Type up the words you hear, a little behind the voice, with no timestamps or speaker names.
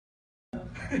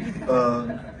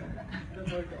Uh,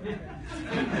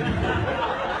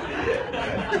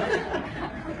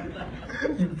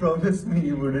 you promised me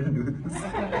you wouldn't do this.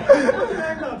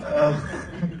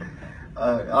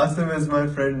 Asim is my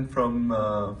friend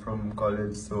from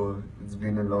college, so it's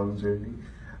been a long journey.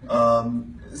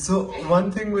 So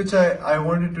one thing which I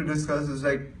wanted to discuss is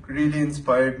like really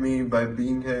inspired me by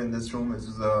being here in this room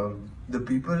is the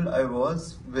people I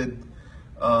was with.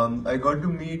 I got to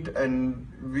meet, and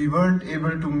we weren't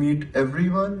able to meet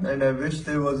everyone, and I wish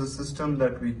there was a system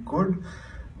that we could,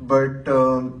 but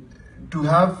to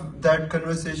have that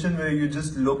conversation where you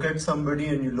just look at somebody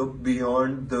and you look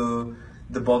beyond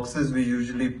the boxes we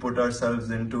usually put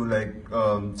ourselves into, like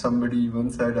somebody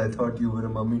once said, I thought you were a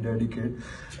mummy daddy kid,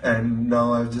 and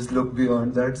now I've just looked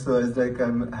beyond that. So it's like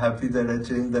I'm happy that I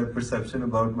changed that perception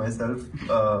about myself.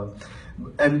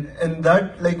 And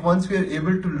that, like, once we are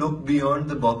able to look beyond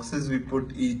the boxes we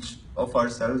put each of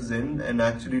ourselves in and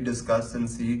actually discuss and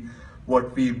see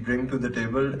what we bring to the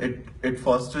table, it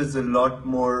fosters a lot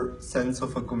more sense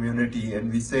of a community.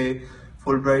 And we say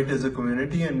Fulbright is a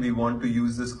community, and we want to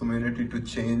use this community to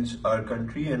change our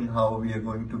country and how we are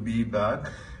going to be back.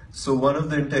 So one of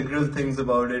the integral things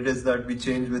about it is that we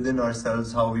change within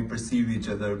ourselves how we perceive each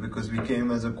other, because we came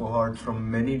as a cohort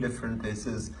from many different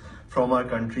places from our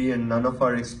country, and none of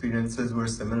our experiences were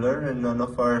similar, and none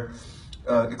of our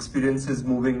experiences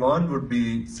moving on would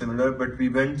be similar, but we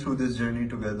went through this journey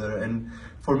together. And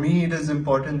for me, it is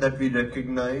important that we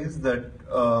recognize that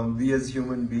we as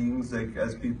human beings, like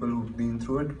as people who've been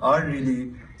through it, are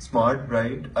really smart,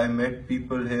 bright. I met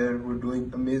people here who are doing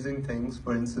amazing things.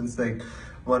 For instance, like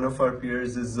one of our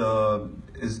peers is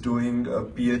doing a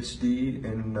PhD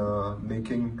in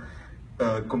making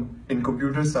in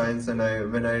computer science, and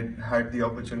when I had the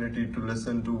opportunity to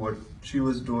listen to what she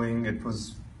was doing, it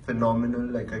was phenomenal.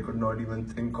 Like, I could not even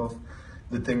think of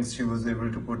the things she was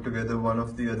able to put together. One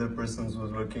of the other persons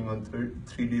was working on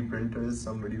 3D printers,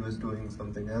 somebody was doing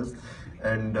something else,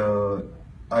 and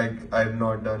I've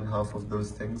not done half of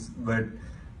those things, but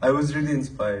I was really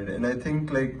inspired. And I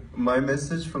think, like, my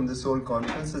message from this whole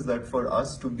conference is that for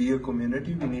us to be a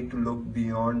community, we need to look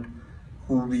beyond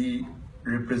who we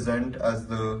represent as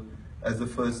the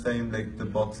first time, like the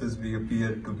boxes we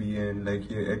appear to be in, like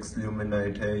ये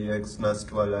ex-luminite है, ये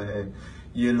ex-nust वाला है,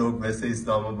 ये लोग वैसे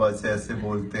इस्लामाबाद से ऐसे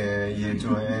बोलते हैं, ये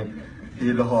जो हैं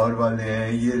ये लाहौर वाले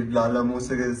हैं, ये लाला मुंह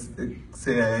से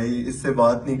है, इससे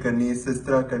बात नहीं करनी, इससे इस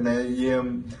तरह करना है,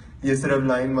 ये सिर्फ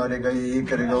लाइन मारेगा, ये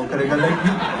करेगा, वो करेगा. Like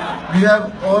we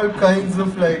have all kinds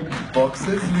of like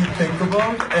boxes we think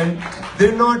about, and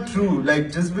they're not true.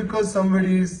 Like, just because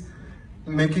somebody is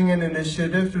making an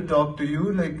initiative to talk to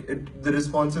you, like the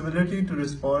responsibility to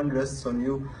respond rests on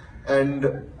you.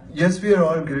 And yes, we are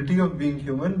all guilty of being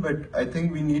human, but I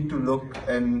think we need to look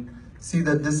and see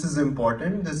that this is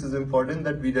important. This is important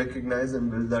that we recognize and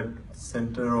build that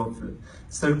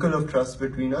circle of trust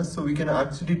between us, so we can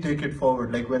actually take it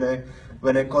forward. Like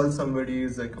when I call somebody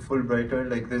is like a Fulbrighter,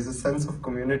 like there's a sense of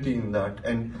community in that,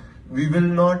 and we will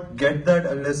not get that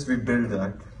unless we build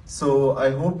that. So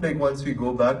I hope, like, once we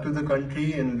go back to the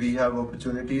country and we have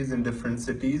opportunities in different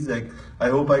cities, like I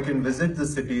hope I can visit the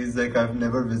cities like I've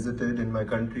never visited in my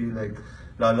country, like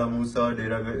Lala Musa,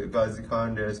 Dera Ghazi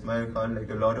Khan, Dera Ismail Khan, like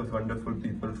a lot of wonderful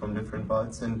people from different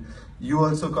parts. And you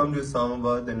also come to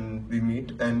Islamabad and we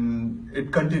meet, and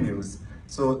it continues.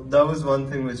 So that was one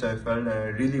thing which I felt, and I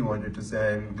really wanted to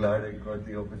say I'm glad I got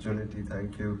the opportunity.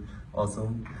 Thank you.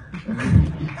 Awesome.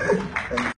 Thank you.